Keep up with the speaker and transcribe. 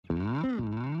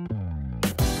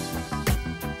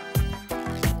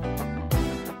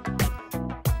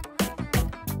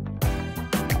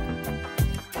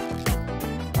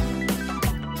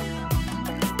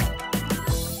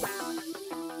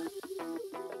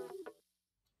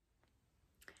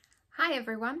Hi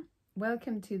everyone,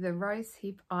 welcome to the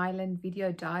Rosehip Island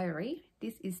video diary.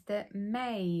 This is the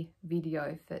May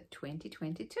video for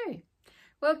 2022.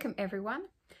 Welcome everyone.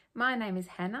 My name is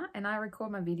Hannah and I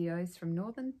record my videos from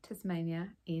northern Tasmania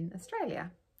in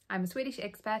Australia. I'm a Swedish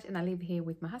expat and I live here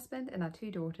with my husband and our 2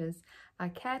 daughters, a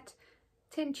cat,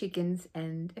 10 chickens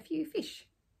and a few fish.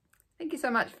 Thank you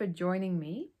so much for joining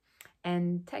me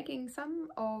and taking some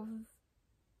of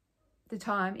the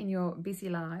time in your busy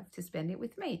life to spend it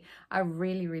with me. I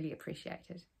really appreciate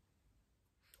it.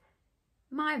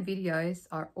 My videos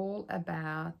are all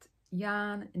about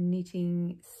yarn,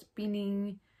 knitting,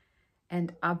 spinning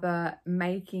and other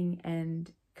making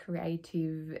and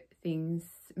creative things,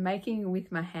 making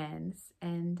with my hands,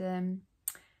 and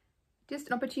just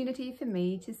an opportunity for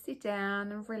me to sit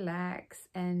down and relax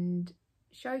and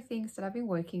show things that I've been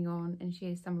working on and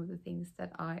share some of the things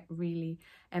that I really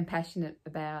am passionate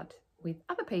about with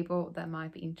other people that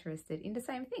might be interested in the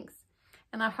same things.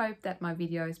 And I hope that my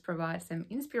videos provide some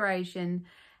inspiration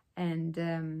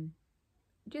and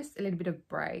just a little bit of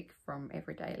break from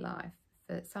everyday life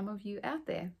for some of you out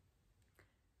there.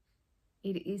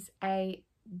 It is a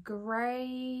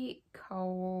grey,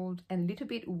 cold and a little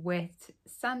bit wet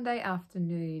Sunday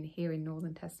afternoon here in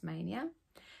northern Tasmania,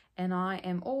 and I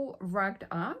am all rugged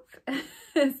up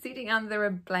sitting under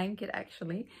a blanket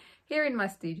actually here in my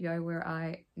studio where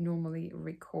I normally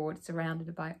record,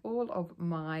 surrounded by all of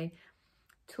my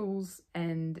tools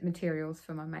and materials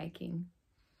for my making.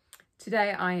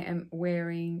 Today I am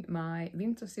wearing my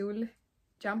Vintersol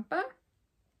jumper,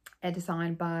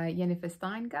 designed by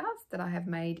Steingass that I have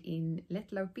made in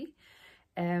Letlopi.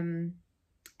 And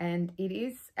it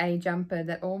is a jumper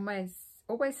that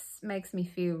always makes me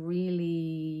feel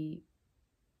really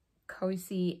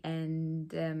cozy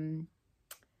and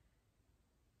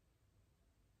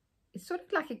it's sort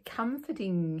of like a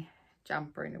comforting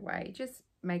jumper in a way. It just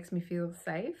makes me feel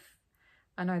safe.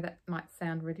 I know that might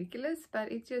sound ridiculous, but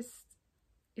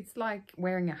it's like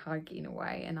wearing a hug in a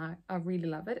way, and I really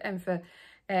love it. And for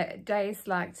days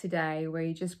like today where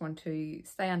you just want to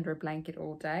stay under a blanket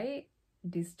all day,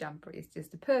 this jumper is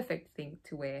just a perfect thing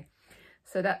to wear.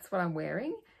 So that's what I'm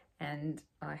wearing, and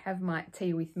I have my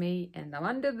tea with me and I'm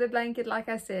under the blanket like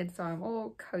I said, so I'm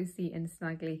all cozy and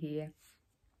snuggly here,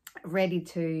 ready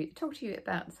to talk to you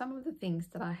about some of the things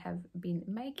that I have been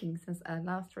making since I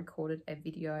last recorded a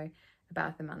video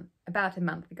about a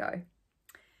month ago.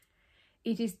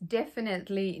 It is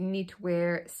definitely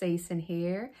knitwear season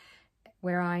here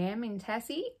where I am in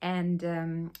Tassie,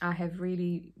 and I have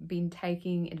really been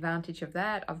taking advantage of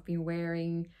that. I've been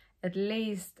wearing at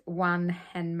least one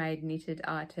handmade knitted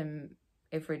item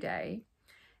every day,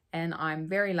 and I'm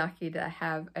very lucky to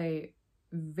have a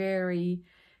very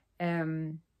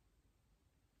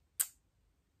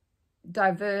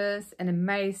diverse and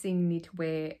amazing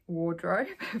knitwear wardrobe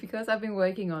because I've been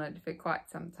working on it for quite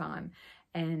some time,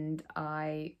 and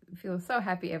I feel so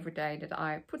happy every day that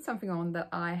I put something on that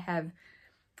I have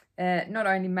not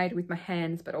only made with my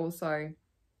hands but also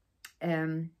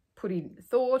put in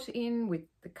thought in with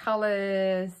the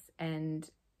colors and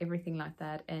everything like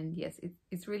that. And yes,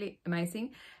 it's really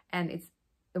amazing, and it's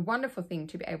a wonderful thing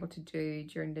to be able to do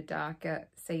during the darker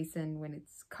season when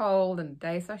it's cold and the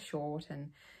days are short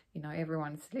and you know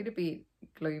everyone's a little bit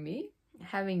gloomy.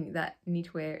 Having that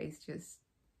knitwear is just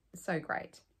so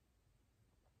great.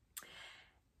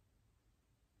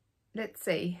 Let's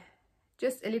see,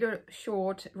 just a little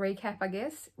short recap, I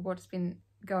guess, what's been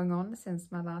going on since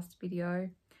my last video.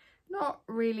 Not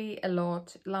really a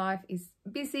lot. Life is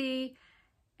busy,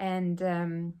 and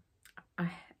I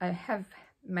have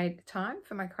made time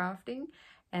for my crafting,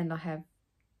 and I have,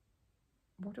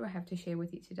 what do I have to share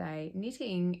with you today?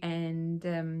 Knitting and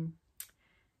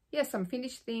yeah, some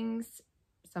finished things,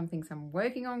 some things I'm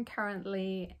working on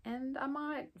currently, and I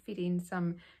might fit in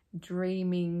some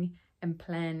dreaming and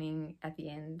planning at the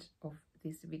end of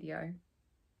this video.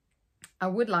 I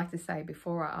would like to say,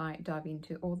 before I dive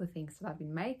into all the things that I've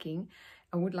been making,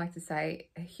 I would like to say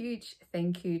a huge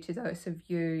thank you to those of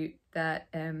you that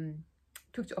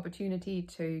took the opportunity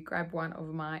to grab one of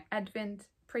my Advent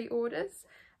pre-orders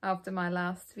after my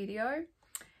last video.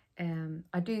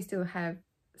 I do still have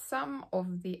some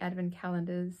of the Advent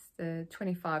calendars, the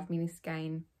 25 mini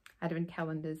skein Advent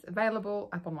calendars, available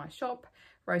up on my shop,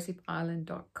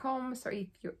 rosehipisland.com. So if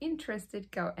you're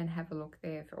interested, go and have a look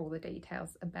there for all the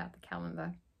details about the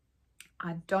calendar.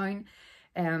 I don't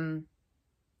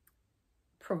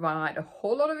provide a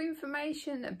whole lot of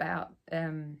information about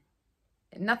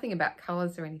nothing about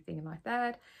colors or anything like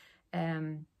that,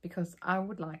 because I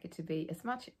would like it to be as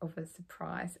much of a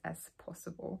surprise as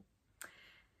possible.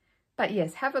 But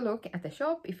yes, have a look at the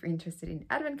shop if you're interested in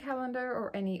advent calendar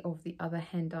or any of the other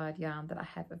hand-dyed yarn that I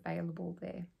have available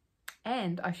there.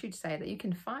 And I should say that you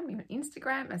can find me on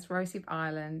Instagram as Rosehip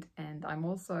Island, and I'm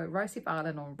also Rosehip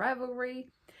Island on Ravelry,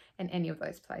 and any of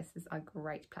those places are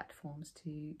great platforms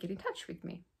to get in touch with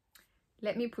me.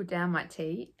 Let me put down my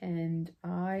tea and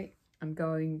I am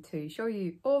going to show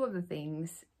you all of the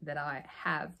things that I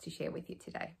have to share with you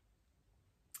today.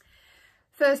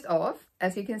 First off,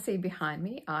 as you can see behind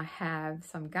me, I have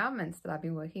some garments that I've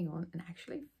been working on and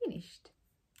actually finished.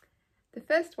 The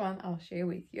first one I'll share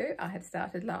with you, I had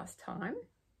started last time.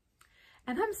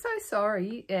 And I'm so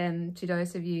sorry to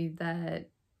those of you that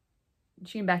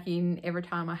tune back in every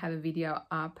time I have a video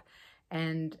up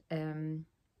and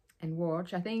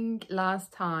watch. I think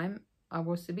last time I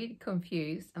was a bit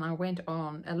confused and I went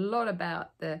on a lot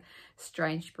about the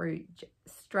Strangebrew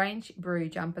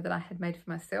jumper that I had made for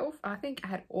myself. I think I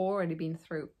had already been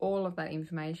through all of that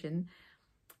information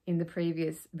in the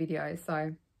previous video,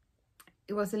 so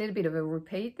it was a little bit of a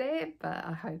repeat there, but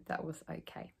I hope that was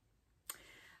okay.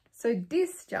 So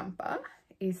this jumper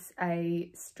is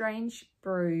a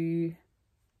Strangebrew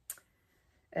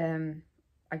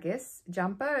I guess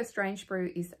jumper. A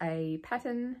Strangebrew is a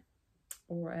pattern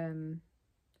or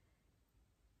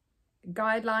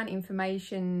guideline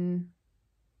information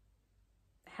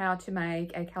how to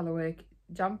make a colourwork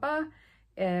jumper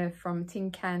from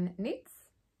Tin Can Knits,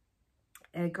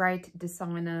 a great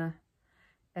designer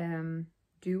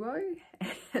duo.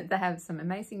 They have some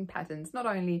amazing patterns, not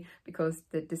only because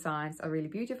the designs are really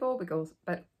beautiful,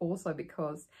 but also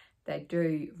because they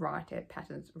do write their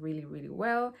patterns really, really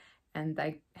well, and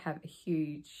they have a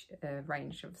huge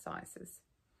range of sizes.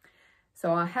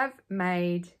 So I have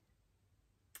made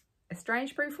a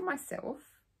Strangebrew for myself,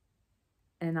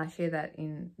 and I share that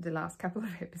in the last couple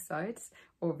of episodes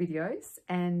or videos.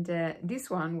 And this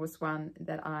one was one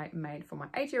that I made for my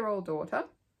 8-year-old daughter.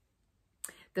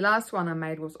 The last one I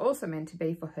made was also meant to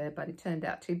be for her, but it turned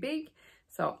out too big.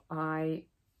 So I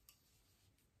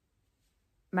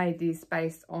made this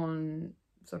based on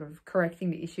sort of correcting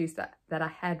the issues that I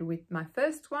had with my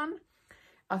first one.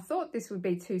 I thought this would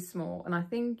be too small, and I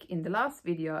think in the last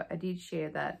video I did share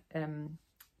that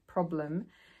problem,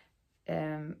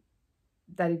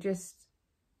 that it just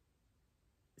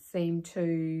seemed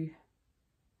to,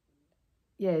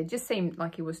 yeah, it just seemed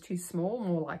like it was too small,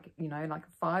 more like, you know, like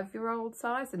a 5-year-old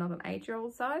size and not an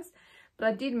 8-year-old size. But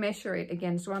I did measure it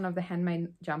against one of the handmade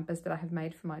jumpers that I have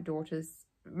made for my daughter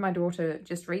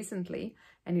just recently,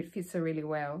 and it fits her really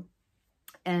well.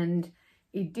 And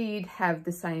it did have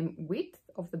the same width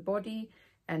of the body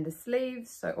and the sleeves,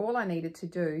 so all I needed to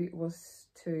do was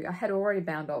I had already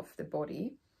bound off the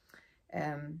body,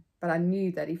 but I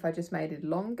knew that if I just made it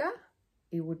longer,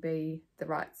 it would be the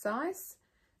right size.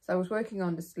 So I was working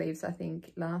on the sleeves, I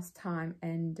think, last time,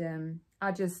 and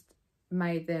I just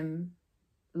made them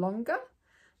longer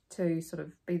to sort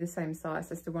of be the same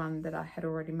size as the one that I had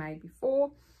already made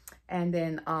before. And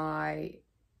then I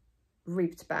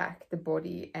ripped back the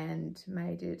body and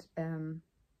made it,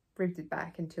 ripped it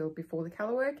back until before the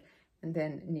colourwork, and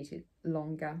then knitted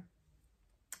longer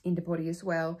in the body as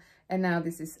well. And now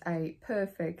this is a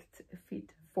perfect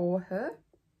fit for her.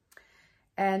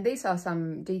 And these are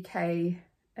some DK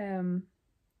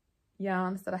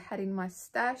yarns that I had in my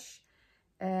stash.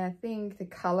 I think the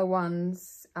colour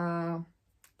ones are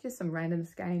just some random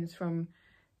skeins from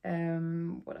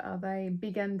what are they,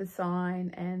 Big N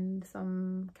Design, and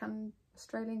some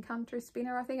Australian Country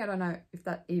Spinner, I think. I don't know if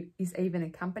that is even a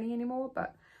company anymore,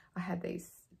 but I had these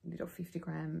little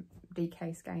 50-gram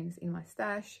DK skeins in my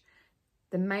stash.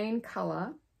 The main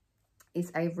colour is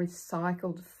a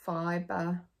recycled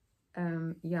fibre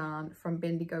yarn from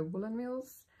Bendigo Woolen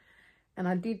Mills, and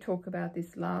I did talk about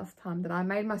this last time, that I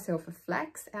made myself a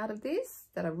flax out of this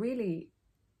that I really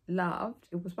loved.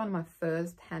 It was one of my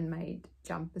first handmade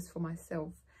jumpers for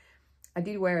myself. I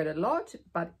did wear it a lot,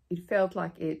 but it felt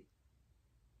like it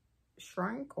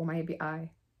shrunk, or maybe I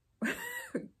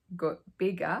got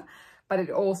bigger, but it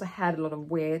also had a lot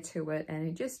of wear to it, and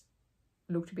it just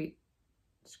looked a bit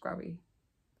scrubby.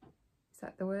 Is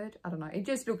that the word? I don't know. It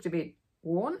just looked a bit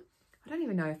worn. I don't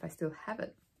even know if I still have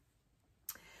it.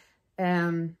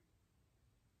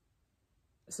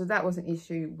 So that was an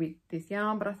issue with this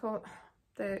yarn, but I thought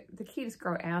the kids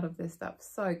grow out of this stuff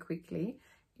so quickly,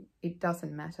 it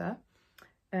doesn't matter.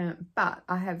 But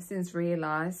I have since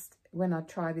realized, when I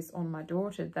try this on my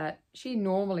daughter, that she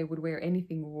normally would wear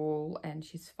anything wool and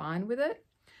she's fine with it,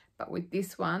 but with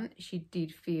this one she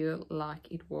did feel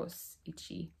like it was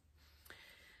itchy.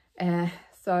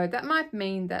 So that might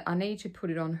mean that I need to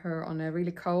put it on her on a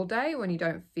really cold day when you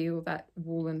don't feel that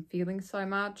woolen feeling so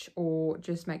much, or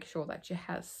just make sure that she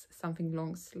has something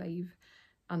long sleeve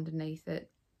underneath it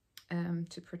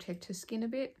to protect her skin a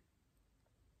bit.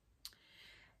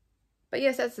 But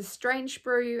yes, that's a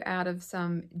Strangebrew out of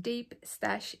some deep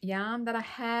stash yarn that I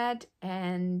had,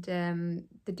 and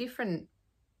the different,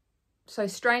 so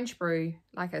Strangebrew,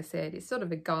 like I said, is sort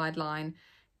of a guideline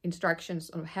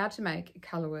instructions on how to make a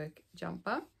colourwork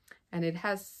jumper, and it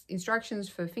has instructions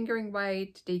for fingering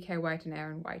weight, DK weight and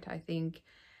Aran weight, I think,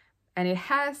 and it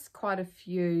has quite a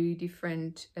few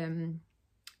different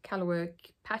colourwork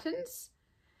patterns,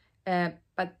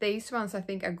 but these ones I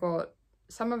think I got,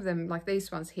 some of them, like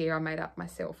these ones here, I made up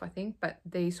myself, I think, but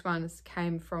these ones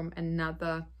came from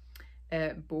another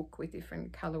book with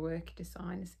different colourwork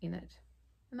designs in it.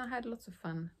 And I had lots of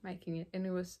fun making it, and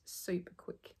it was super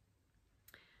quick.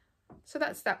 So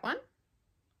that's that one,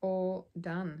 all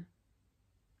done.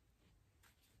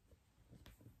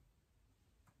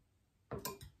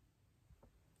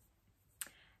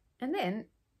 And then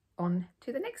on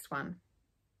to the next one.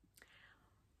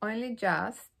 Only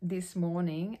just this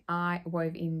morning I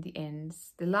wove in the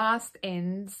ends, the last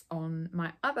ends on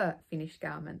my other finished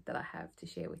garment that I have to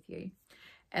share with you.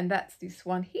 And that's this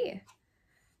one here.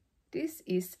 This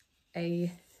is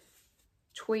a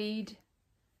tweed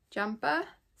jumper,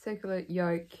 circular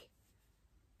yoke,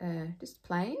 just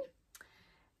plain.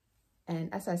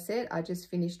 And as I said, I just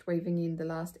finished weaving in the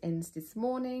last ends this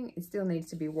morning. It still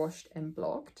needs to be washed and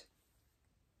blocked.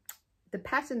 The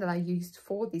pattern that I used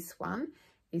for this one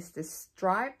is the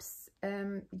Stripes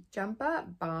jumper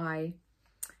by,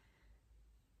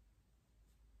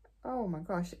 oh my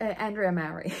gosh, Andrea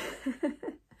Mowry.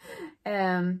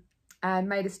 I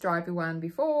made a stripy one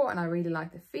before, and I really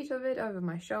liked the fit of it over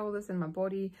my shoulders and my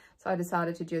body, so I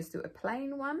decided to just do a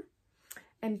plain one.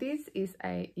 And this is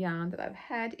a yarn that I've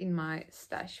had in my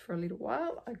stash for a little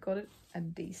while. I got it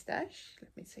at the stash.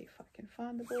 Let me see if I can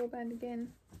find the ball band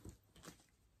again.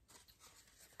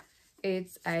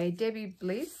 It's a Debbie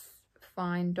Bliss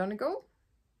Fine Donegal.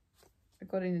 I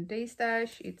got it in a D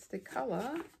stash. It's the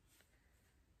colour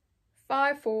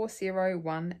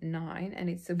 54019, and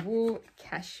it's a wool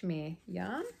cashmere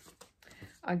yarn.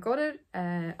 I got it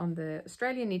on the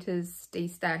Australian Knitters D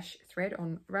stash thread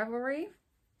on Ravelry.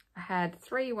 I had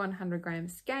 3 100-gram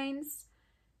skeins,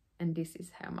 and this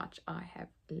is how much I have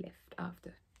left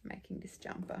after making this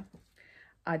jumper.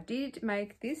 I did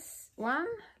make this one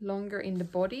longer in the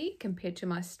body compared to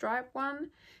my stripe one,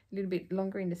 a little bit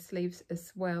longer in the sleeves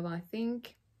as well, I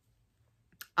think.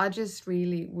 I just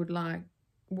really would like,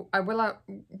 I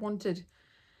wanted,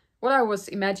 what I was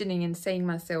imagining and seeing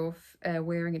myself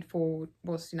wearing it for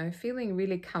was, you know, feeling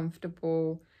really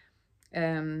comfortable,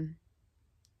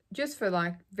 just for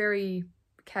like very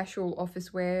casual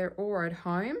office wear or at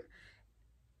home,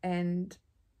 and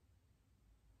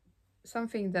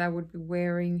something that I would be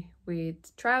wearing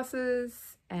with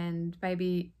trousers and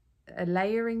maybe a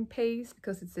layering piece,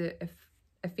 because it's a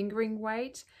fingering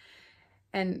weight,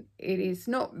 and it is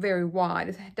not very wide.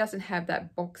 It doesn't have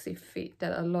that boxy fit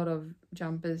that a lot of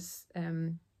jumpers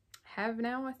have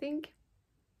now, I think.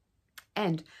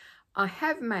 And I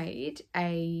have made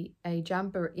a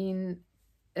jumper in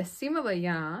a similar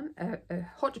yarn, a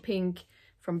hot pink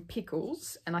from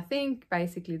Pickles, and I think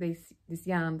basically these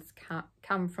yarns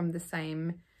come from the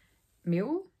same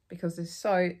mill because they're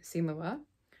so similar.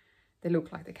 They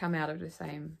look like they come out of the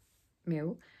same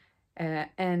mill.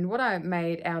 And what I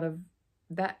made out of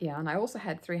that yarn, I also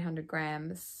had 300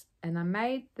 grams, and I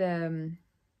made the,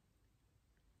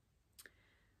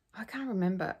 I can't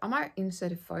remember, I might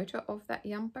insert a photo of that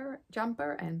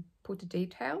jumper and put the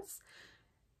details.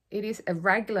 It is a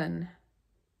raglan,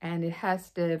 and it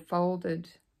has the folded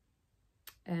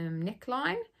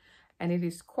neckline, and it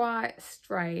is quite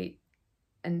straight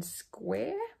and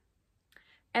square,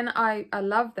 and I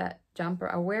love that jumper.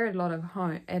 I wear it a lot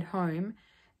at home.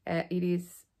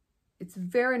 It's a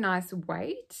very nice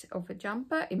weight of a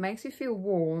jumper. It makes you feel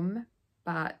warm,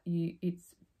 but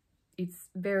it's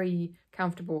very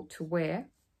comfortable to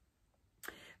wear.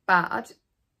 But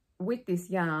with this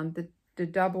yarn, the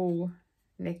double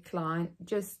neckline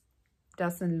just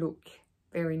doesn't look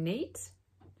very neat,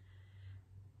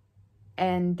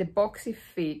 and the boxy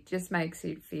fit just makes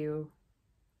it feel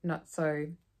not so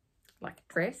like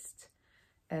dressed,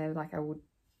 like I would,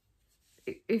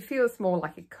 it feels more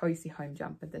like a cozy home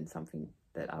jumper than something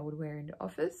that I would wear in the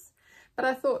office. But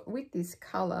I thought with this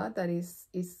color that is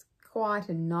quite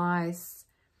a nice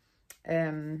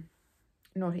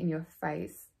not in your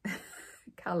face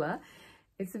color.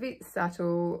 It's a bit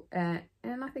subtle, and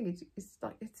I think it's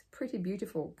a pretty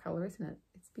beautiful color, isn't it?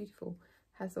 It's beautiful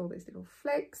has all these little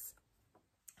flecks.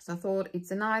 So I thought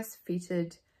it's a nice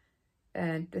fitted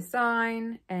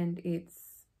design, and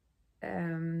it's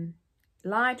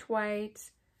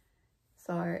lightweight.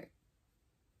 So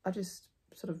I just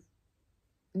sort of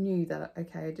knew that,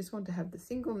 okay, I just want to have the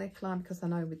single neckline, because I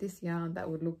know with this yarn that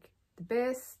would look the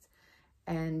best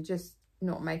and just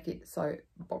not make it so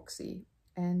boxy.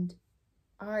 And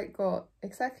I got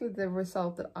exactly the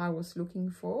result that I was looking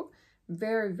for.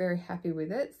 Very, very happy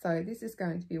with it. So this is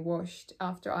going to be washed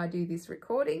after I do this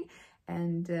recording,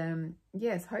 and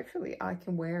yes, hopefully I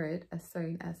can wear it as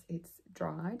soon as it's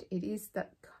dried. It is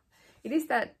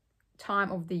that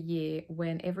time of the year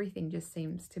when everything just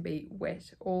seems to be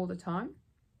wet all the time,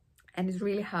 and it's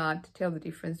really hard to tell the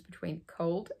difference between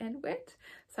cold and wet.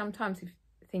 Sometimes if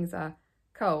things are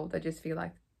cold, I just feel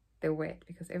like they're wet,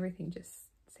 because everything just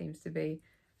seems to be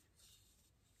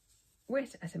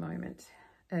wet at the moment.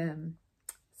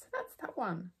 So that's that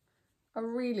one. I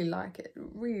really like it,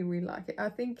 really like it. I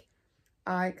think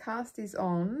I cast this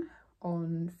on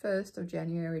 1st of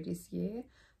January this year,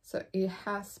 so it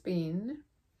has been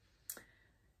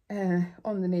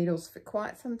on the needles for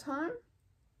quite some time,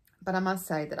 but I must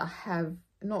say that I have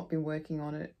not been working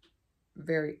on it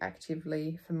very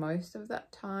actively for most of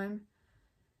that time.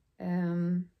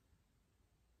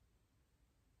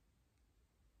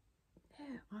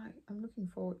 I'm looking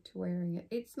forward to wearing it.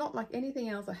 It's not like anything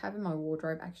else I have in my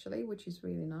wardrobe actually, which is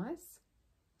really nice.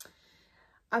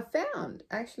 I found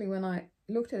actually when I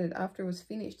looked at it after it was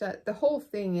finished that the whole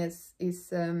thing is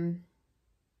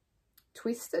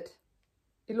twisted.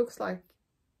 It looks like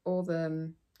all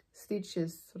the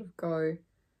stitches sort of go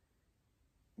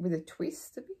with a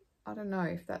twist a bit. I don't know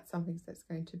if that's something that's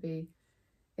going to be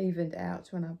evened out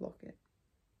when I block it.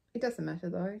 It doesn't matter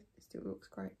though, it still looks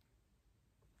great.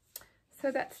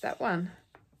 So that's that one.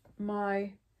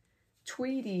 My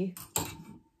tweedy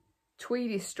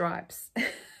stripes.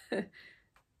 The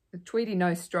tweedy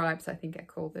no stripes, I think I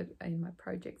called it in my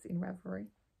projects in Ravelry.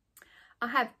 I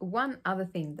have one other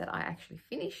thing that I actually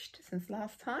finished since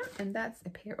last time, and that's a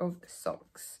pair of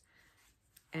socks.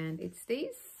 And it's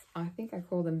these. I think I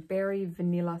call them berry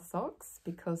vanilla socks,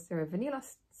 because they're a vanilla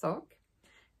sock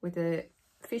with a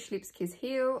fish lips kiss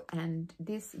heel, and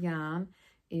this yarn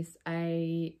is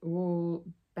a wool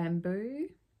bamboo.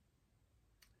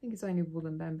 I think it's only wool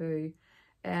and bamboo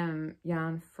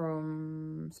yarn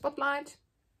from Spotlight,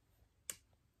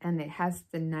 and it has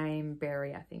the name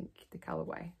berry, I think, the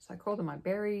colorway. So I call them my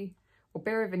berry or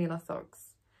berry vanilla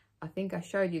socks. I think I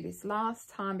showed you this last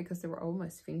time because they were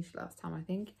almost finished last time. I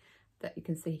think that you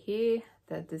can see here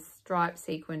that the stripe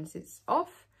sequence is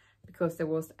off because there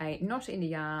was a knot in the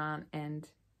yarn, and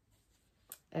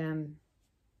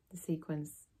the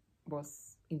sequence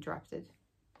was interrupted,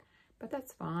 but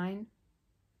that's fine.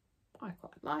 I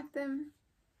quite like them.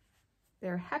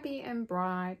 They're happy and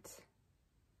bright,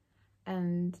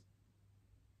 and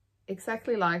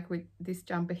exactly like with this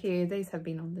jumper here, these have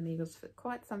been on the needles for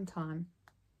quite some time,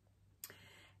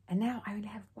 and now I only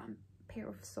have one pair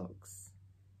of socks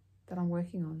that I'm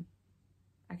working on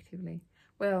actively.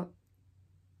 Well,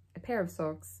 a pair of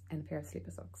socks and a pair of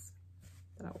slipper socks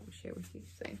that I will share with you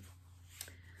soon.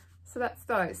 So that's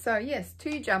those. So yes,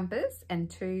 2 jumpers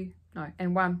and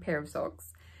one pair of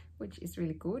socks, which is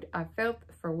really good. I felt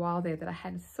for a while there that I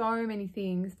had so many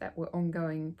things that were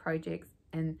ongoing projects,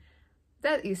 and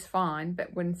that is fine.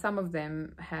 But when some of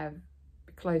them have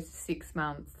close to 6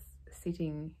 months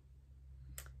sitting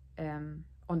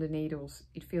on the needles,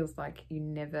 it feels like you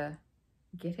never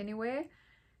get anywhere,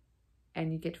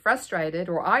 and you get frustrated,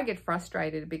 or I get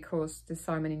frustrated, because there's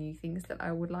so many new things that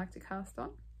I would like to cast on.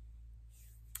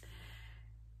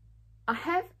 I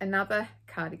have another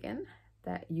cardigan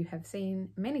that you have seen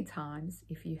many times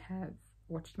if you have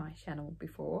watched my channel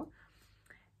before,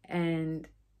 and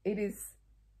it is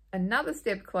another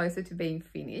step closer to being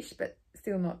finished, but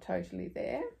still not totally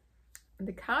there. And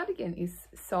the cardigan is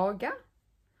Saga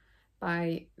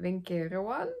by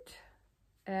Vintersol.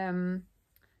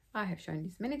 I have shown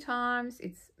this many times.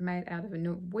 It's made out of a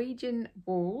Norwegian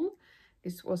wool.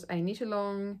 This was a knit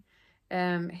along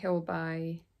held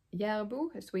by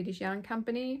Jarbo, a Swedish yarn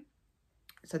company.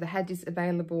 So they had this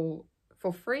available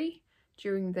for free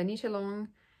during the knit along,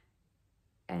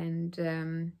 and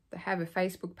they have a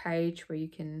Facebook page where you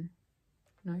can,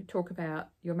 talk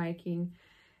about your making.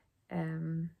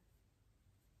 So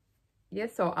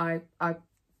I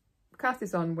cast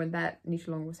this on when that knit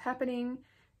along was happening.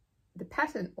 The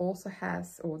pattern also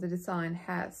has, or the design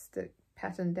has, the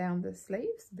pattern down the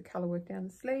sleeves, the colour work down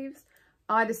the sleeves.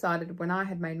 I decided when I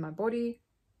had made my body,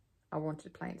 I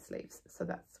wanted plain sleeves, so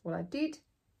that's what I did.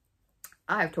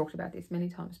 I have talked about this many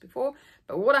times before,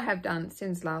 but what I have done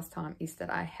since last time is that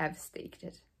I have steeked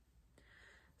it.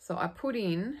 So I put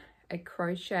in a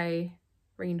crochet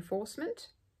reinforcement,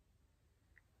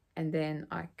 and then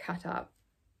I cut up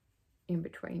in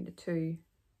between the two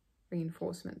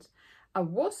reinforcements. I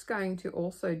was going to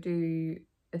also do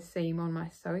a seam on my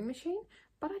sewing machine,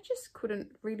 but I just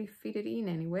couldn't really fit it in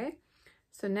anywhere.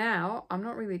 So now I'm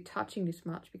not really touching this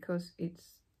much because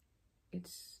it's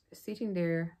sitting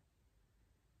there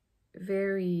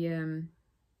very, I don't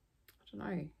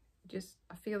know, just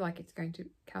I feel like it's going to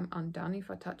come undone if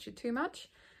I touch it too much.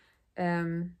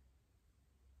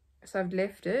 So I've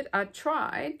left it. I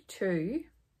tried to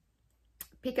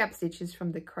pick up stitches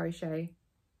from the crochet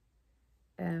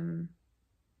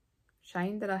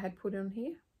chain that I had put on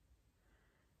here,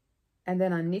 and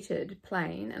then I knitted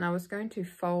plain, and I was going to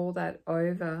fold that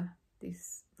over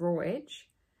this raw edge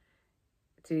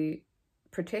to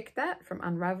protect that from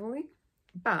unraveling,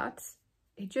 but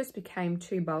it just became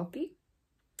too bulky.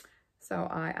 So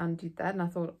I undid that, and I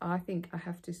thought, I think I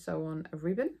have to sew on a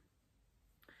ribbon.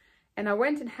 And I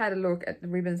went and had a look at the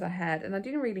ribbons I had, and I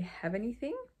didn't really have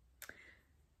anything.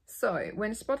 So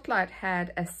when Spotlight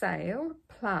had a sale,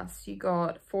 plus you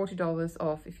got $40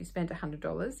 off if you spent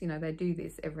 $100, you know, they do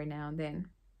this every now and then.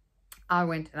 I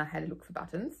went and I had a look for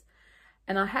buttons,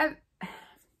 and I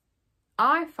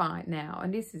find now,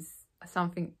 and this is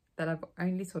something that I've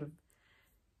only sort of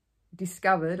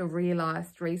discovered or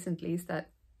realized recently, is that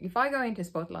if I go into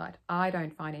Spotlight, I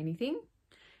don't find anything.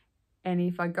 And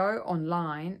if I go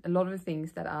online, a lot of the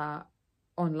things that are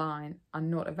online are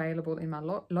not available in my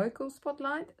local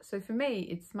Spotlight. So for me,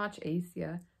 it's much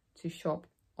easier to shop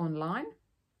online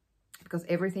because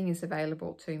everything is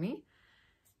available to me.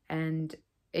 And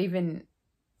even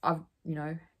I've, you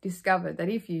know, discovered that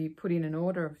if you put in an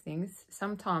order of things,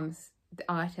 sometimes the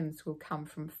items will come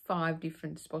from 5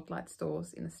 different Spotlight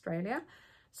stores in Australia.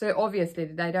 So obviously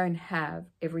they don't have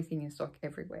everything in stock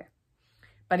everywhere.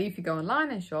 But if you go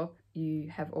online and shop, you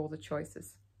have all the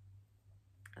choices.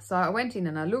 So I went in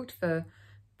and I looked for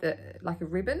like a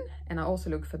ribbon, and I also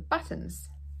looked for buttons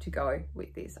to go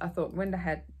with this. I thought when they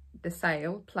had the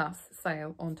sale plus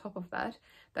sale on top of that,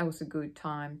 that was a good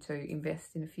time to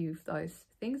invest in a few of those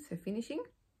things for finishing.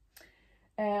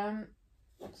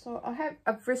 So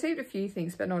I've received a few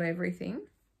things, but not everything.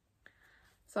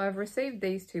 So I've received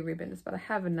these 2 ribbons, but I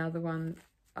have another one,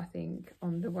 I think,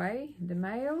 on the way in the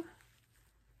mail.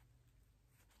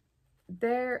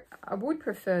 I would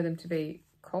prefer them to be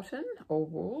cotton or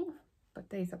wool, but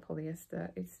these are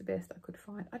polyester. It's the best I could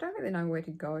find. I don't really know where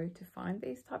to go to find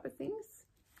these type of things.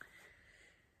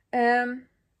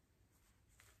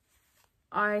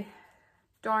 I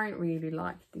don't really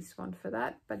like this one for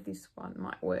that, but this one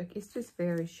might work. It's just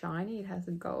very shiny. It has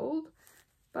a gold,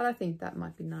 but I think that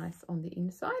might be nice on the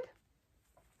inside.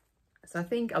 So I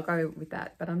think I'll go with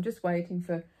that, but I'm just waiting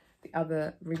for the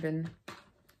other ribbon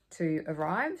to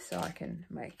arrive so I can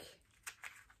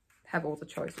have all the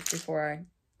choices before I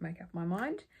make up my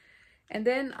mind. And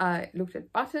then I looked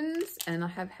at buttons, and I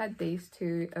have had these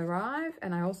 2 arrive,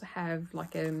 and I also have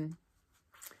like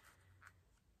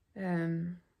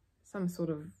some sort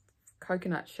of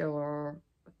coconut shell or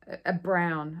a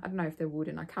brown, I don't know if they're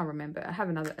wooden, I can't remember. I have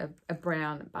a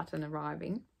brown button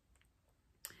arriving.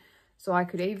 So I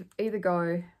could either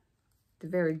go the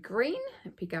very green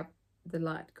and pick up the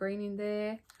light green in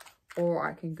there, or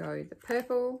I can go the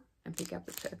purple and pick up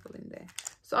the purple in there.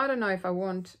 So I don't know if I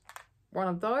want one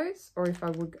of those, or if I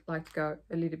would like to go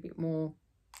a little bit more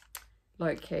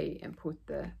low key and put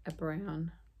a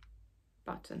brown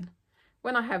button.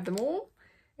 When I have them all,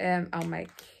 I'll make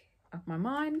up my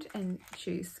mind and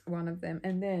choose one of them,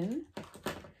 and then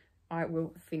I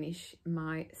will finish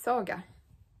my Saga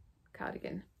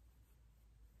cardigan.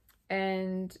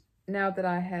 And now that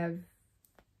I have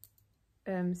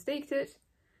steeked it,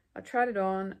 I tried it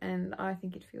on, and I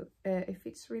think it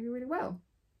fits really, really well.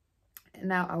 And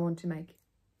now I want to make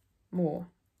more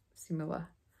similar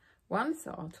ones,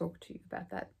 so I'll talk to you about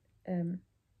that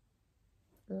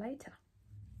later.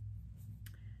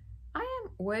 I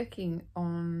am working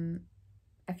on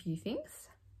a few things.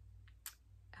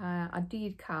 I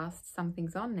did cast some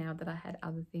things on now that I had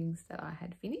other things that I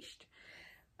had finished.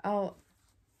 I'll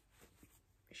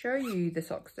show you the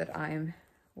socks that I am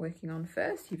working on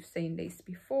first. You've seen these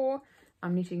before.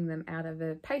 I'm knitting them out of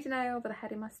a Patonyle that I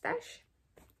had in my stash.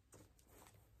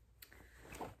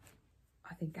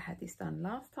 I think I had this done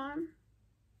last time.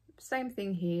 Same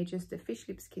thing here, just a fish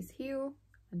lips kiss heel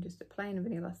and just a plain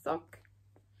vanilla sock.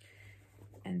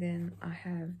 And then I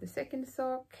have the second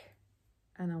sock,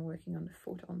 and I'm working on the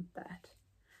foot on that.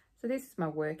 So this is my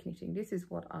work knitting. This is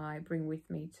what I bring with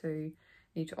me to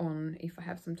knit on if I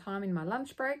have some time in my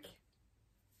lunch break.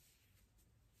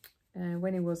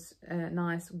 When it was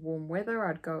nice warm weather,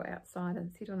 I'd go outside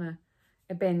and sit on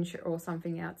a bench or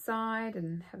something outside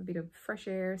and have a bit of fresh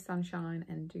air, sunshine,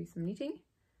 and do some knitting.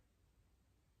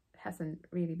 It hasn't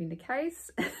really been the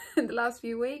case in the last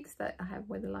few weeks that I have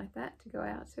weather like that to go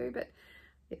out to, but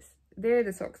yes, they're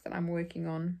the socks that I'm working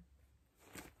on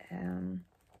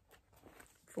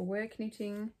for work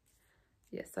knitting.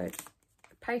 Yeah, so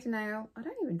Patonyle. I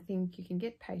don't even think you can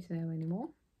get Patonyle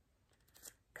anymore.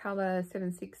 Colour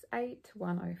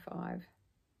 768105.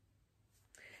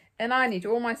 And I knit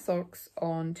all my socks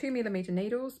on 2mm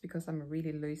needles because I'm a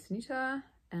really loose knitter,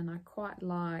 and I quite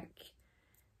like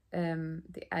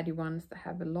the Addy ones that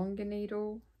have a longer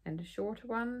needle and a shorter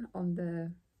one on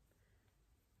the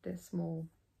small,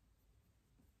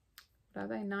 what are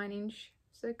they, 9-inch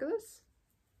circulars.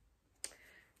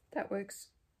 That works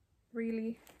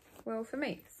really well for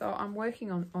me. So I'm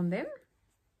working on them.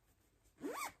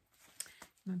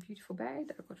 My beautiful bag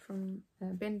that I got from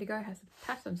Bendigo has a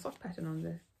pattern, sock pattern on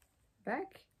the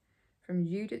back from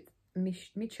Judith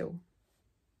Mitchell.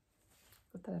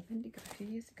 Got that at Bendigo a few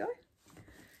years ago.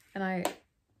 And I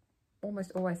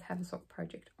almost always have a sock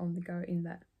project on the go in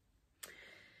that.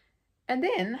 And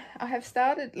then I have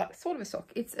started like sort of a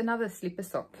sock. It's another slipper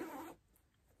sock.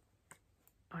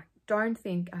 I don't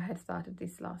think I had started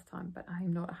this last time, but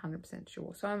I'm not 100%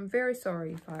 sure. So I'm very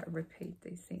sorry if I repeat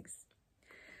these things.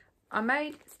 I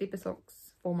made slipper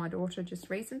socks for my daughter just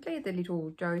recently, the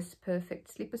little Joe's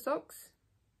Perfect slipper socks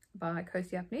by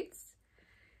Cozy Up Knits.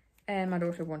 And my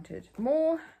daughter wanted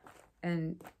more,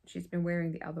 and she's been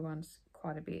wearing the other ones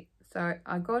quite a bit. So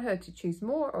I got her to choose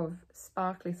more of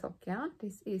sparkly sock yarn.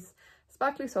 This is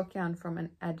sparkly sock yarn from an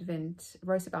Advent,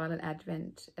 Rosebud Island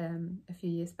Advent a few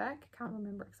years back. Can't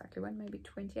remember exactly when, maybe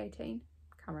 2018.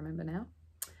 Can't remember now.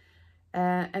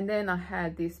 And then I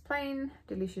had this plain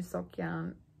delicious sock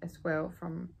yarn as well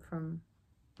from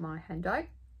my hand dye.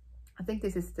 I think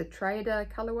this is the Trader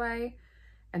colorway,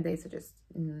 and these are just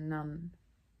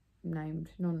non-named,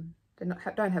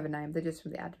 don't have a name, they're just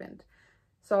from the Advent.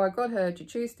 So I got her to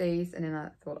choose these, and then I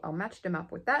thought I'll match them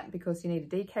up with that because you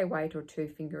need a DK weight or 2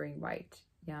 fingering weight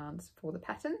yarns for the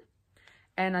pattern.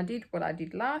 And I did what I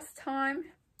did last time,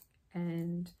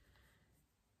 and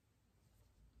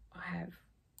I have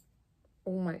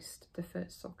almost the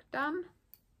first sock done.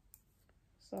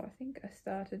 So I think I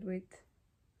started with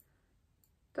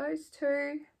those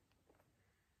two,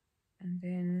 and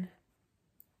then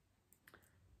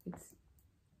it's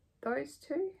those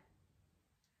two,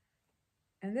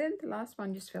 and then the last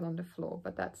one just fell on the floor,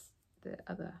 but that's the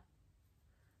other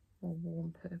more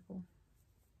warm purple.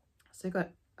 So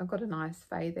I've got a nice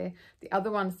fade there. The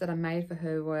other ones that I made for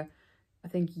her were, I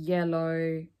think,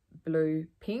 yellow, blue,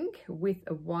 pink with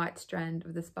a white strand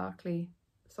of the sparkly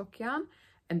sock yarn.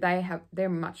 And they're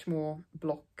much more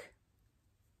block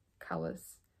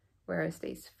colours, whereas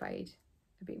these fade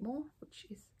a bit more, which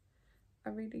is I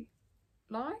really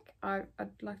like. I'd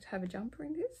like to have a jumper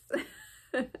in this.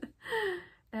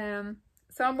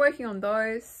 So I'm working on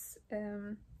those.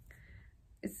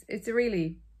 It's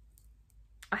really,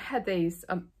 I had these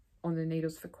on the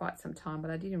needles for quite some time, but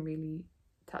I didn't really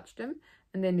touch them.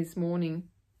 And then this morning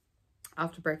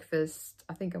after breakfast,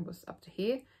 I think I was up to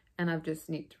here, and I've just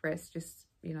knit the rest, just,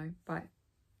 you know, by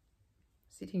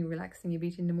sitting relaxing a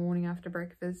bit in the morning after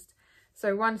breakfast.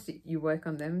 So once you work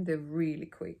on them, they're really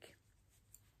quick.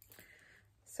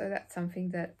 So that's something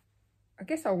that I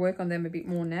guess I'll work on them a bit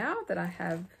more now that I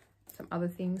have some other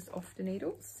things off the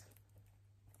needles.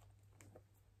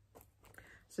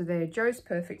 So they're Joe's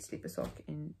Perfect slipper sock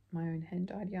in my own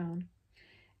hand-dyed yarn.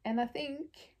 And I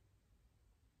think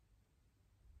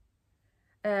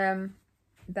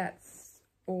that's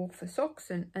all for socks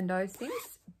and those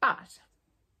things. But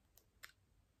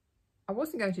I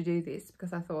wasn't going to do this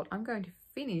because I thought I'm going to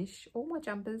finish all my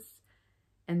jumpers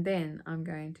and then I'm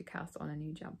going to cast on a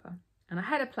new jumper. And I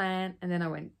had a plan, and then I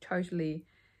went totally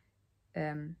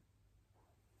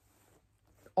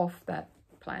off that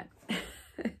plan.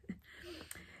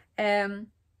 And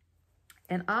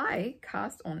I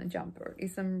cast on a jumper.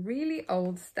 It's some really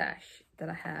old stash that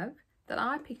I have that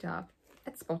I picked up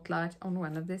at Spotlight on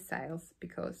one of their sales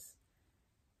because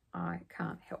I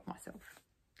can't help myself.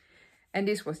 And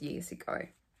this was years ago.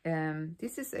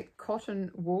 This is a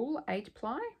cotton wool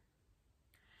 8-ply.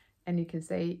 And you can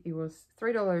see it was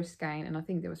 $3 gain, and I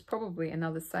think there was probably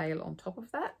another sale on top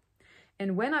of that.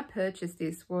 And when I purchased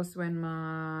this was when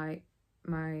my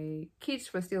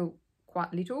kids were still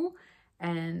quite little,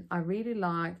 and I really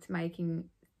liked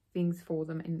making things for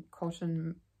them in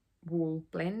cotton wool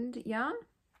blend yarn.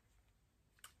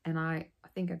 and I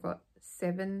think I got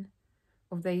 7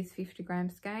 of these 50-gram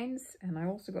skeins, and I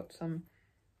also got some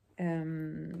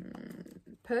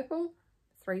purple,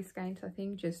 3 skeins I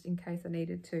think, just in case I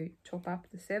needed to top up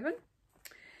the 7.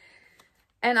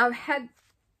 And I've had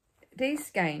these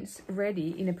skeins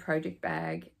ready in a project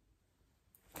bag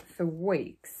for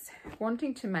weeks,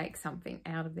 wanting to make something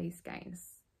out of these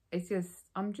skeins. It's just,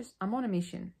 I'm on a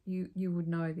mission. You would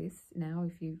know this now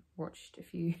if you've watched a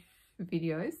few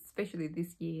videos, especially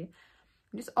this year.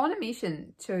 I'm just on a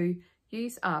mission to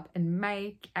use up and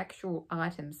make actual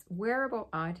items, wearable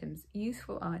items,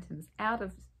 useful items out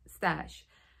of stash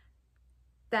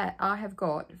that I have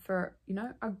got for, you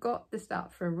know, I got the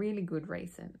stuff for a really good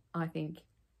reason. I think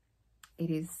it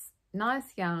is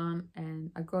nice yarn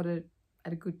and I got it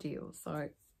at a good deal, so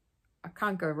I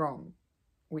can't go wrong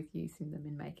with using them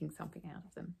and making something out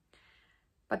of them.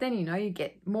 But then, you know, you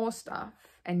get more stuff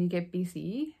and you get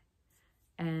busy,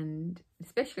 and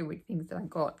especially with things that I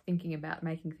got, thinking about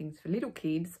making things for little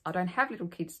kids. I don't have little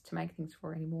kids to make things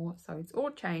for anymore, so it's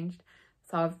all changed.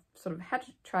 So I've sort of had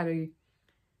to try to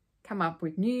come up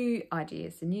with new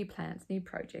ideas and new plans, new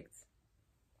projects.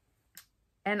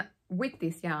 And with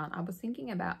this yarn, I was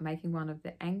thinking about making one of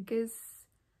the anchors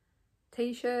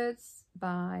t-shirts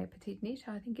by Patonyle,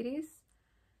 I think it is.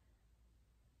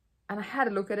 And I had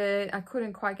a look at it. I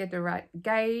couldn't quite get the right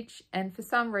gauge. And for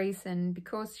some reason,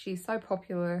 because she's so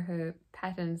popular, her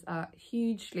patterns are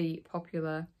hugely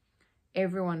popular,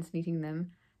 everyone's knitting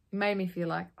them, it made me feel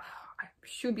like, oh, I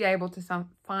should be able to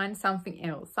find something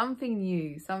else, something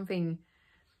new, something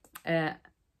that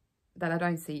I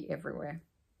don't see everywhere,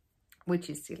 which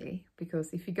is silly,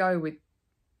 because if you go with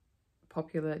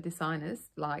popular designers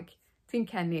like Tin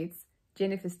Can Knits,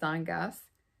 Jennifer Steingass,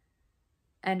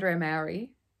 Andrea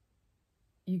Mowry,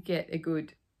 you get a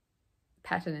good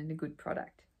pattern and a good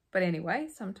product. But anyway,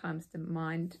 sometimes the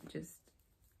mind just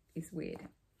is weird.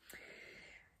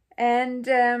 And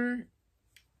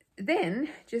then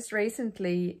just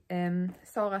recently,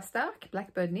 Saga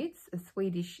Blackbird Knits, a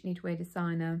Swedish knitwear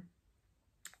designer,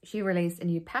 she released a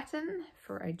new pattern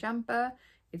for a jumper.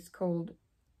 It's called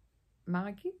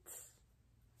Margit.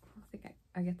 I think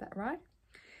I get that right.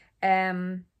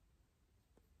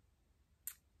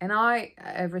 And I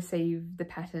received the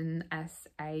pattern as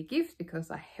a gift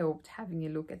because I helped having a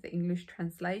look at the English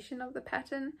translation of the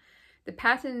pattern. The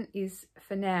pattern is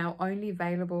for now only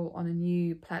available on a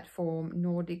new platform,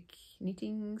 Nordic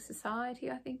Knitting Society,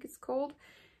 I think it's called.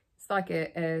 It's like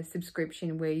a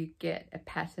subscription where you get a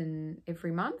pattern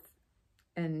every month.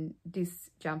 And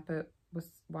this jumper was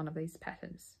one of these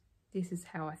patterns. This is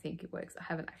how I think it works. I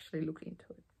haven't actually looked into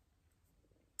it.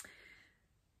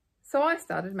 So I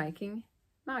started making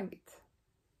Margit,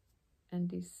 and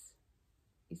this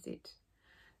is it.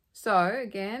 So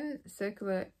again,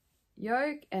 circular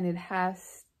yoke, and it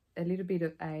has a little bit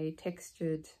of a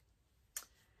textured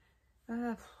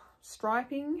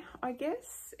striping, I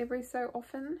guess, every so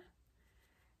often.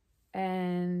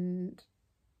 And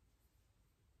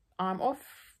I'm off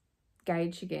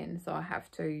gauge again, so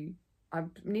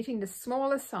I'm knitting the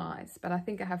smaller size, but I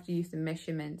think I have to use the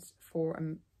measurements for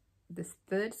this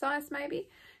 3rd size maybe,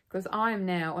 because I am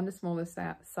now on the smaller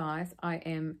size. I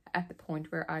am at the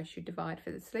point where I should divide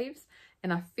for the sleeves,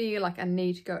 and I feel like I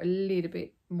need to go a little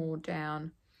bit more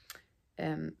down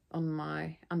on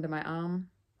under my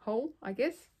armhole, I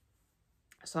guess.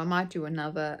 So I might do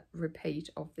another repeat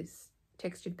of this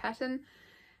textured pattern,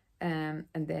 and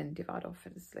then divide off for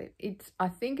the sleeve. I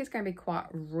think it's going to be quite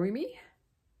roomy.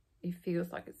 It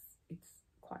feels like it's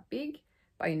quite big,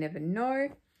 but you never know.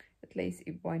 At least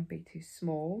it won't be too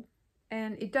small.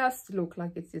 And it does look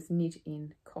like it's just knit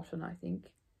in cotton, I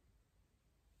think.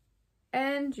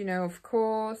 And, you know, of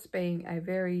course, being a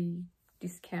very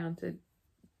discounted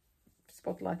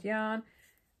Spotlight yarn,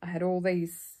 I had all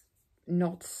these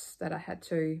knots that I had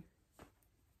to,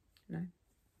 you know,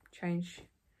 change.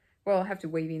 Well, I have to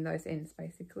weave in those ends,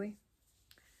 basically.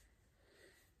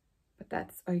 But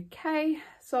that's okay.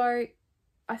 So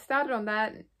I started on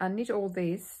that. I knit all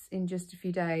this in just a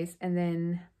few days, and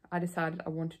then I decided I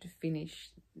wanted to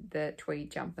finish the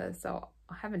tweed jumper. So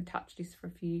I haven't touched this for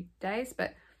a few days,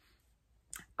 but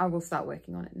I will start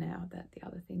working on it now that the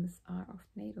other things are off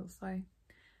needle. So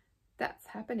that's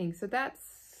happening. So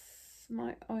that's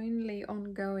my only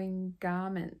ongoing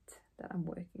garment that I'm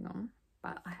working on,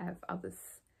 but I have others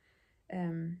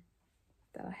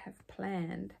that I have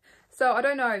planned. So I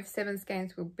don't know if 7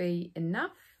 skeins will be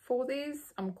enough for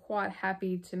this. I'm quite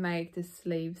happy to make the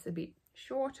sleeves a bit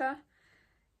shorter.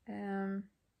 We'll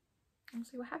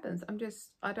see what happens.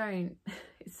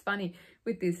 It's funny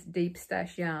with this deep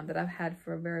stash yarn that I've had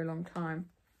for a very long time.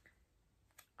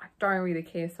 I don't really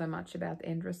care so much about the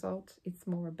end result. It's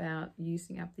more about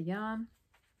using up the yarn,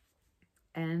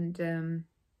 and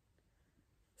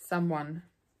someone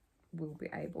will be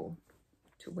able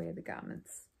to wear the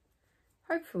garments.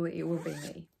 Hopefully it will be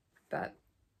me, but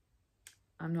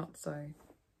I'm not so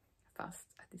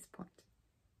fussed at this point.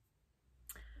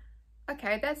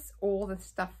 Okay, that's all the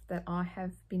stuff that I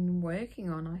have been working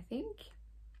on, I think.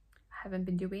 I haven't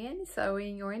been doing any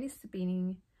sewing or any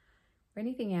spinning or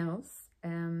anything else,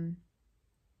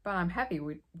 but I'm happy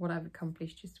with what I've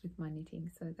accomplished just with my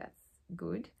knitting, so that's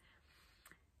good.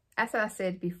 As I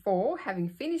said before, having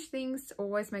finished things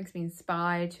always makes me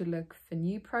inspired to look for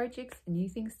new projects and new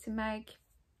things to make,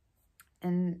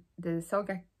 and the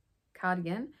Saga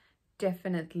cardigan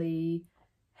definitely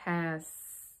has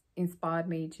inspired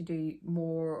me to do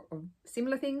more of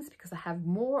similar things because I have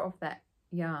more of that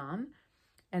yarn,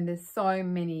 and there's so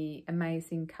many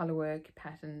amazing color work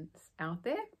patterns out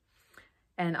there,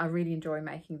 and I really enjoy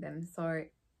making them. So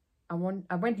I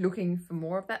went looking for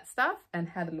more of that stuff and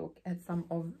had a look at some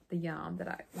of the yarn that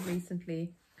I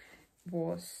recently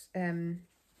was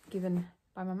given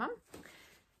by my mum.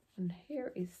 And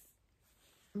here is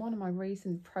one of my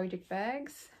recent project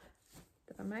bags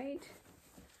that I made.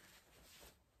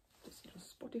 Just a little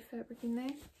spotty fabric in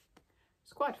there.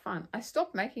 It's quite fun. I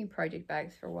stopped making project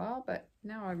bags for a while, but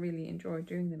now I really enjoy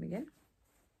doing them again.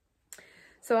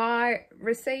 So I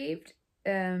received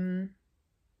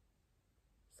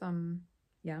some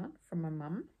yarn from my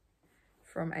mum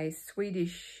from a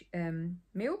Swedish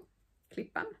mill,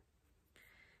 Klippan,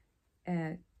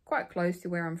 quite close to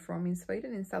where I'm from in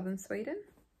Sweden, in southern Sweden.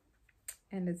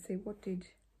 And let's see, what did,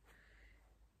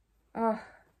 oh,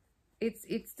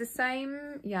 it's the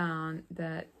same yarn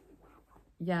that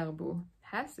Jarbo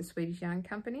has, the Swedish yarn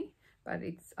company, but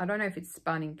it's, I don't know if it's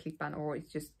spun in Klippan or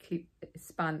it's just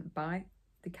spun by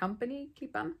the company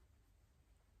Klippan.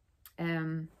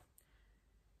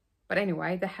 But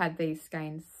anyway, they had these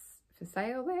skeins for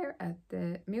sale there at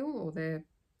the mill or the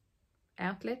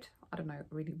outlet. I don't know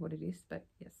really what it is, but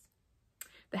yes.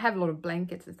 They have a lot of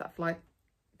blankets and stuff, like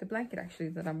the blanket actually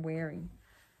that I'm wearing.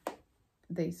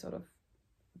 These sort of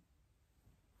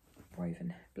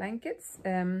woven blankets.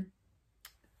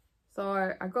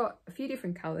 So I got a few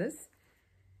different colours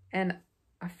and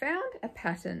I found a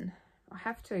pattern. I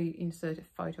have to insert a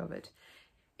photo of it.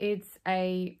 It's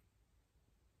a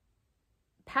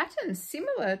pattern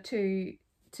similar to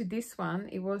this one.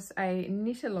 It was a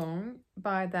knit along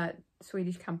by that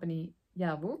Swedish company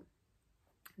Jarbo.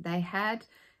 They had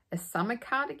a summer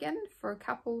cardigan for a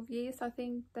couple of years, I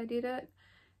think they did it,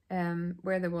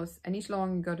 where there was a knit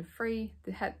along and got a free,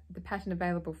 they had the pattern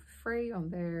available for free on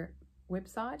their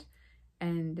website,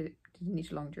 and did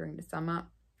knit along during the summer.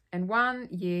 And one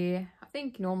year, I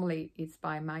think normally it's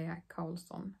by Maja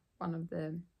Karlsson, one of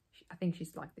the, I think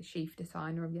she's like the chief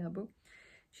designer of Jarbo.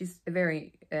 She's a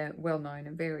very well-known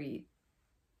and very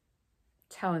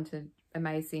talented,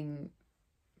 amazing,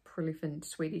 prolific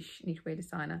Swedish knitwear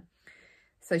designer.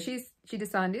 So she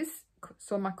designed this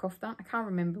sommarkoftan. I can't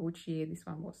remember which year this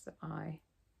one was that I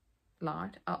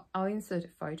liked. I'll insert a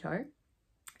photo.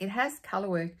 It has colour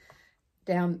work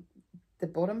down the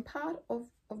bottom part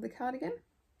of the cardigan.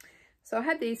 So I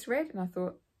had these red and I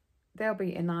thought they'll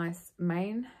be a nice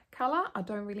main colour. I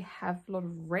don't really have a lot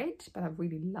of red, but I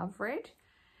really love red.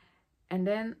 And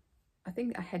then I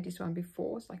think I had this one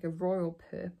before. It's like a royal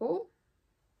purple.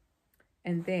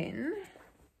 And then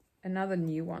another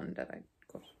new one that I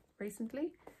got recently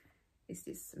is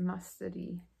this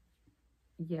mustardy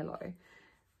yellow.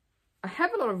 I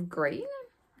have a lot of green.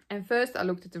 And first I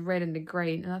looked at the red and the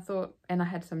green and I thought, and I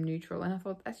had some neutral, and I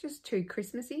thought that's just too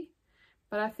Christmassy.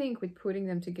 But I think with putting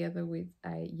them together with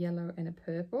a yellow and a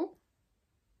purple,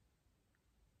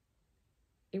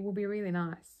 it will be really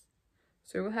nice.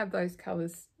 So we'll have those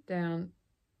colours down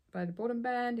by the bottom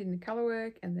band in the colour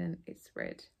work, and then it's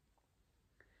red.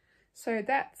 So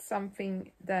that's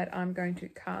something that I'm going to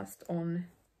cast on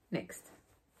next.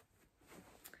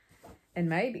 And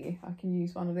maybe I can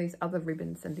use one of these other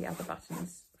ribbons and the other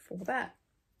buttons for that.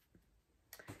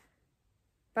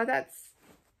 But that's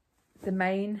the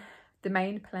main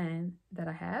plan that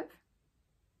I have.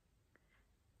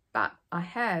 But I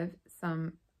have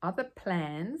some other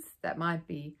plans that might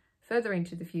be further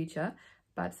into the future,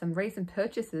 but some recent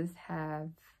purchases have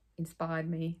inspired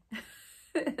me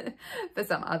for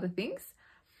some other things.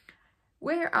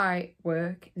 Where I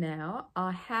work now,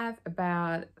 I have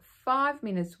about 5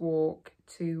 minutes walk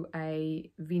to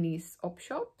a Vinnie's op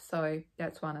shop. So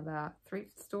that's one of our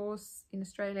thrift stores in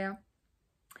Australia.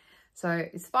 So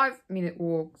it's 5-minute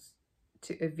walks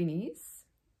to a Vinnie's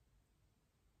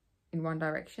in one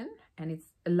direction, and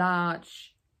it's a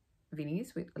large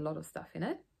Vinnie's with a lot of stuff in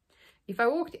it. If I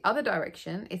walk the other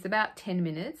direction, it's about 10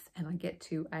 minutes and I get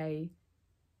to a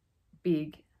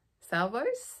big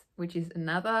Salvos, which is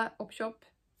another op shop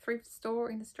thrift store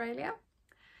in Australia.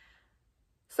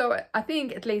 So I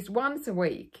think at least once a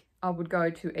week I would go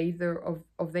to either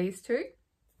of these two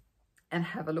and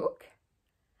have a look.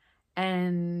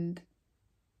 And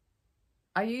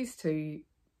I used to, you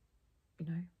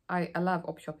know, I love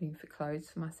op shopping for clothes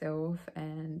for myself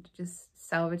and just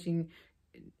salvaging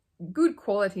good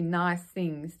quality, nice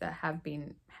things that have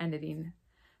been handed in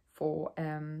for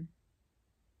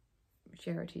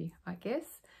charity, I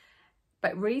guess.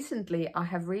 But recently I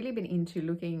have really been into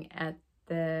looking at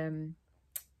the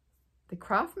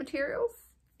craft materials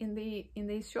in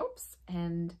these shops,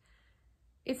 and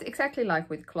it's exactly like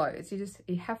with clothes. You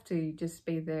have to just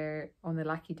be there on the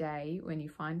lucky day when you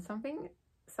find something.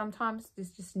 Sometimes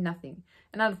there's just nothing.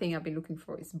 Another thing I've been looking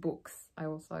for is books. I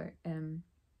also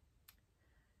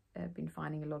have been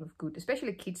finding a lot of good,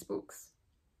 especially kids books.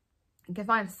 You can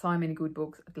find so many good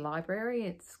books at the library.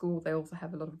 At school they also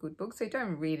have a lot of good books, so you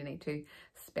don't really need to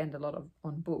spend a lot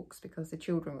on books, because the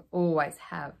children will always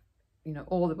have, you know,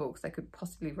 all the books they could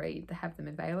possibly read. They have them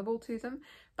available to them.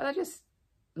 But I just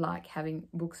like having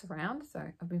books around, so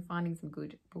I've been finding some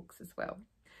good books as well.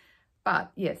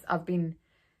 But yes, I've been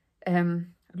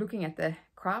looking at the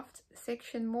craft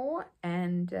section more,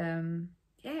 and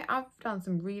yeah, I've done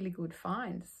some really good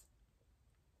finds.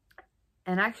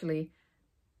 And actually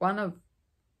one of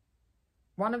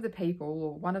the people,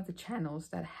 or one of the channels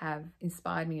that have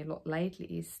inspired me a lot lately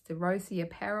is the Rosie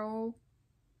Apparel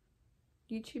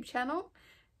YouTube channel,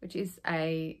 which is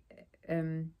a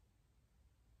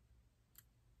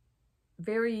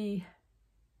very,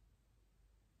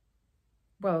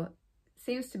 well,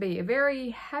 seems to be a very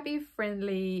happy,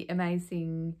 friendly,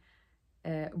 amazing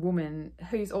woman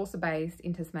who's also based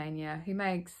in Tasmania, who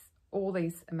makes all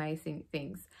these amazing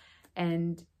things.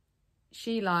 And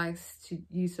she likes to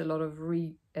use a lot of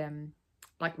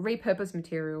repurposed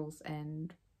materials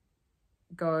and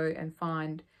go and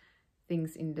find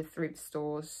things in the thrift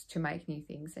stores to make new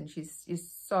things. And she's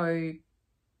so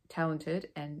talented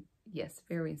and, yes,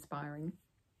 very inspiring.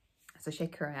 So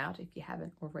check her out if you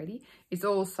haven't already. It's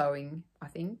all sewing, I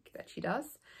think, that she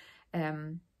does.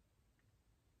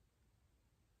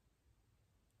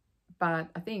 But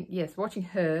I think, yes, watching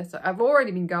her, so I've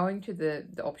already been going to the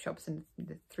op shops and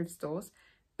the thrift stores,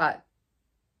 but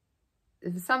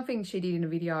there's something she did in a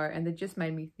video and it just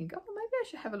made me think, oh, maybe I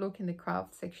should have a look in the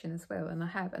craft section as well. And I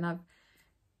have, and I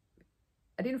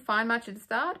didn't find much at the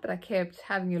start, but I kept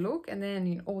having a look, and then,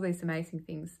 you know, all these amazing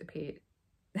things appeared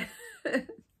to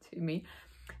me.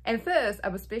 And first I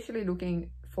was especially looking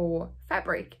for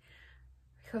fabric,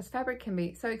 because fabric can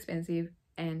be so expensive,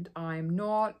 and I'm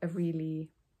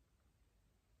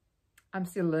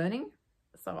still learning,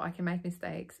 so I can make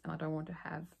mistakes, and I don't want to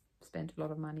have spent a lot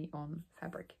of money on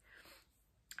fabric.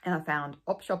 And I found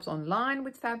op shops online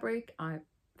with fabric. I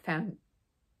found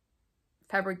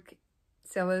fabric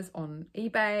sellers on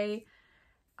eBay.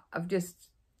 I've just,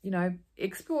 you know,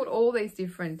 explored all these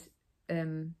different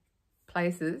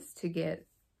places to get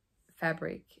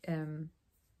fabric,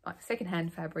 like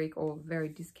secondhand fabric or very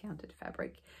discounted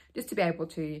fabric, just to be able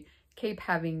to keep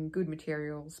having good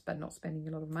materials but not spending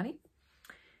a lot of money.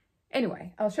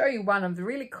 Anyway, I'll show you one of the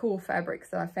really cool fabrics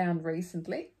that I found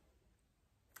recently.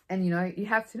 And, you know, you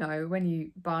have to know when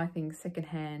you buy things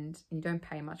secondhand and you don't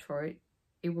pay much for it,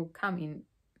 it will come in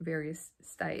various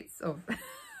states of,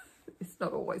 it's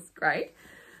not always great.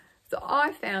 So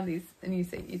I found this, and you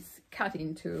see it's cut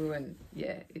into, and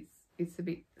yeah, it's a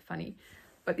bit funny.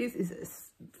 But this is a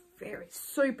very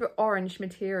super orange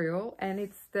material,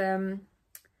 and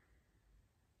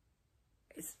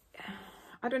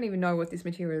I don't even know what this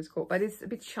material is called, but it's a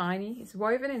bit shiny. It's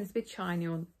woven and it's a bit shiny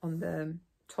on the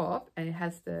top, and it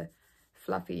has the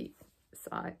fluffy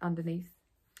side underneath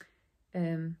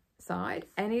side.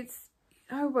 And it's,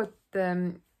 you know what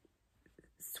the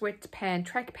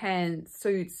track pant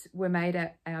suits were made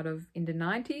out of in the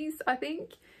 90s, I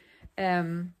think.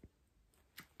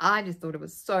 I just thought it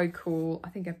was so cool. I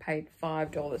think I paid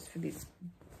 $5 for this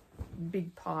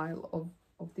big pile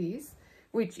of this,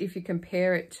 which if you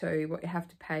compare it to what you have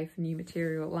to pay for new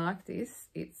material like this,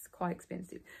 it's quite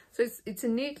expensive. So it's a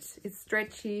knit, it's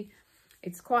stretchy,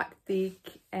 it's quite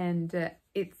thick, and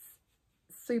it's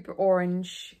super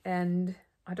orange, and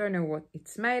I don't know what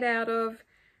it's made out of,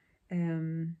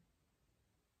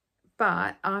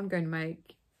 but I'm going to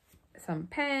make some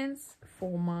pants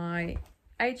for my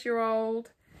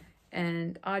 8-year-old,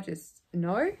 and I just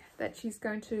know that she's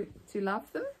going to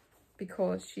love them,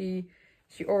 because she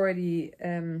already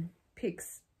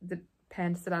picks the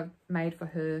pants that I've made for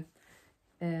her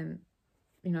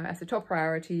you know, as a top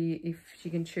priority if she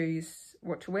can choose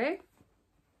what to wear.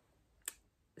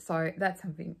 So that's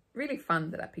something really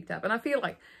fun that I picked up. And I feel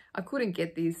like I couldn't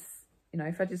get this, you know,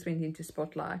 if I just went into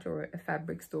Spotlight or a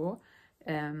fabric store.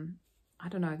 I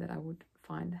don't know that I would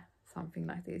find something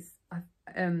like this.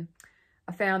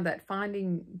 I found that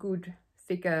finding good,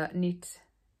 thicker knit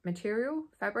material,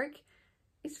 fabric,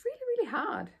 is really, really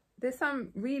hard. There's some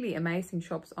really amazing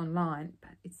shops online,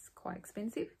 but it's quite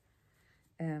expensive.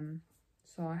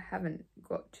 So I haven't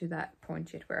got to that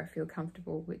point yet where I feel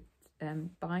comfortable with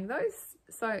buying those.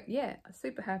 So yeah,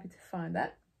 super happy to find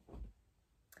that.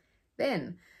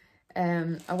 Then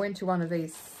I went to one of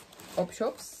these op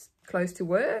shops close to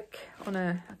work on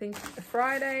I think a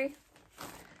Friday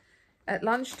at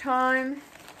lunchtime.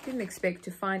 Didn't expect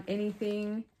to find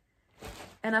anything,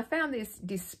 and I found this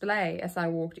display as I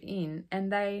walked in,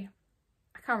 and I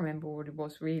can't remember what it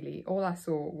was really. All I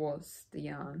saw was the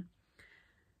yarn.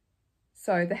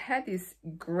 So they had this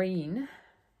green,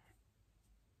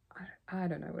 I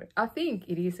don't know what I think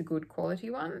it is a good quality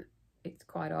one. It's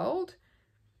quite old.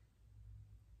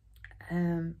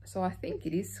 So I think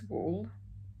it is wool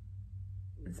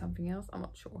and something else, I'm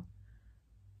not sure.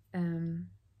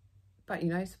 But you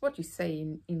know, it's what you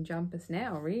see in jumpers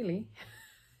now, really.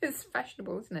 It's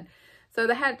fashionable, isn't it? So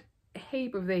they had a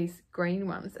heap of these green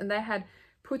ones, and they had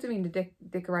put them in the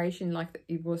decoration like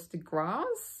it was the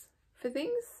grass for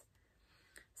things.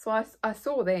 So I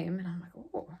saw them and I'm like,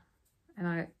 oh, and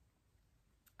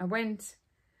I went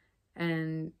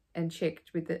and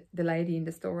checked with the lady in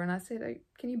the store, and I said, oh,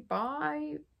 can you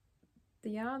buy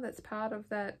the yarn that's part of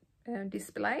that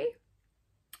display?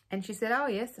 And she said, oh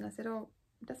yes. And I said, oh,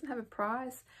 it doesn't have a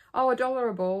price. Oh, $1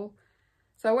 a ball.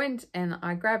 So I went and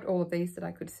I grabbed all of these that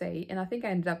I could see, and I think I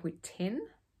ended up with 10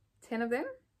 of them.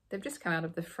 They've just come out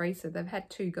of the freezer. They've had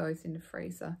 2 goes in the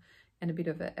freezer and a bit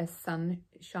of a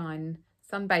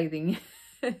sunbathing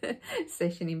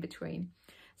session in between.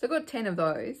 So I got 10 of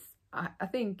those. I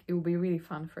think it will be really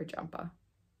fun for a jumper.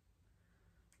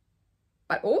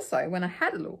 But also, when I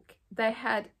had a look, they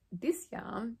had this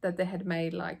yarn that they had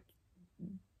made like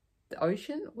the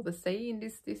ocean or the sea in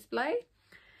this display.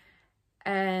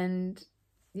 And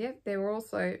yeah, they were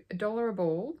also $1 a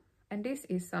ball. And this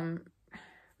is some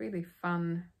really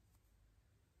fun.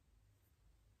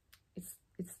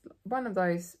 It's one of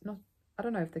those, I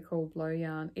don't know if they're called blow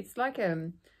yarn. It's like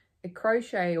a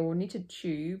crochet or knitted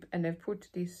tube, and they've put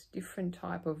this different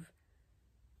type of,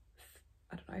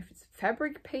 I don't know if it's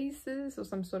fabric pieces or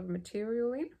some sort of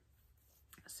material in.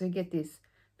 So you get this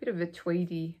bit of a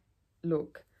tweedy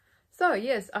look. So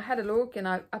yes, I had a look, and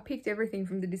I picked everything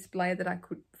from the display that I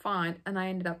could find, and I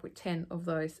ended up with 10 of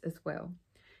those as well.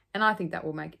 And I think that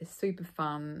will make a super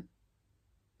fun,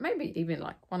 maybe even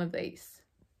like one of these.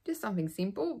 Just something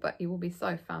simple, but it will be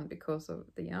so fun because of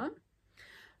the yarn.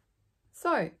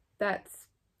 So that's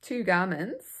 2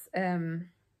 garments,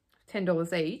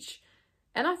 $10 each.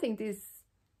 And I think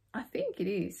it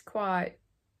is quite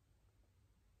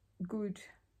good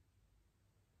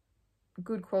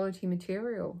quality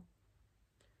material.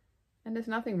 And there's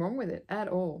nothing wrong with it at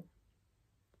all.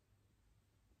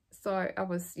 So I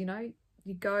was, you know,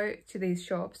 you go to these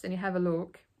shops and you have a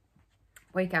look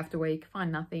week after week,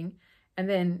 find nothing. And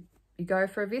then you go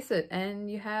for a visit and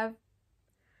you have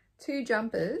 2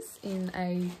 jumpers in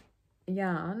a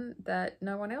yarn that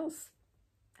no one else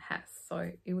has.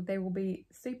 So they will be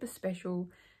super special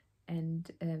and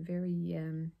very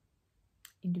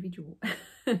individual.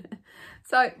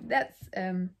 So that's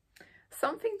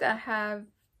something that have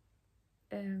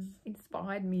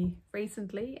inspired me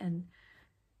recently, and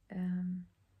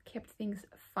kept things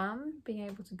fun, being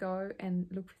able to go and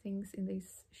look for things in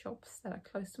these shops that are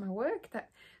close to my work. That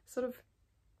sort of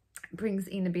brings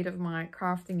in a bit of my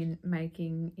crafting and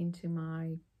making into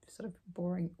my sort of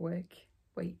boring work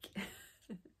week.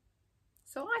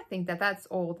 So I think that that's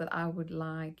all that I would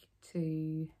like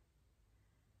to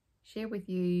share with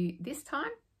you this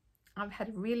time. I've had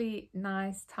a really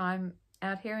nice time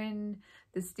out here in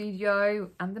the studio,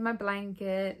 under my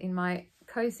blanket, in my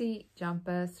cozy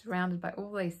jumper, surrounded by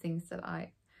all these things that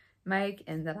I make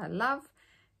and that I love.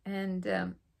 And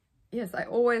yes, I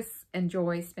always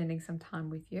enjoy spending some time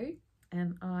with you,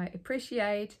 and I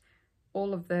appreciate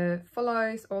all of the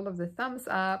follows, all of the thumbs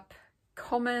up,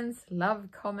 comments, love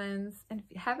comments. And if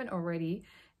you haven't already,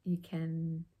 you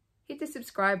can hit the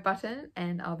subscribe button,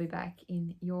 and I'll be back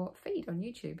in your feed on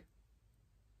YouTube.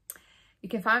 You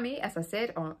can find me, as I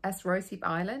said, as Rosehip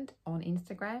Island on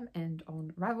Instagram and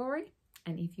on Ravelry.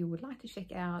 And if you would like to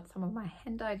check out some of my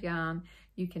hand-dyed yarn,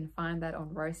 you can find that on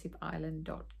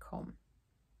rosehipisland.com.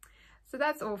 So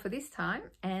that's all for this time,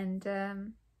 and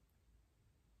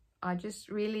I just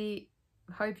really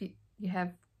hope you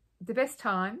have the best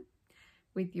time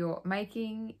with your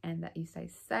making, and that you stay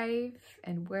safe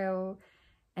and well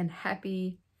and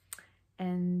happy.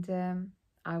 And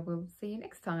I will see you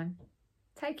next time.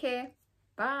 Take care.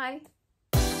 Bye.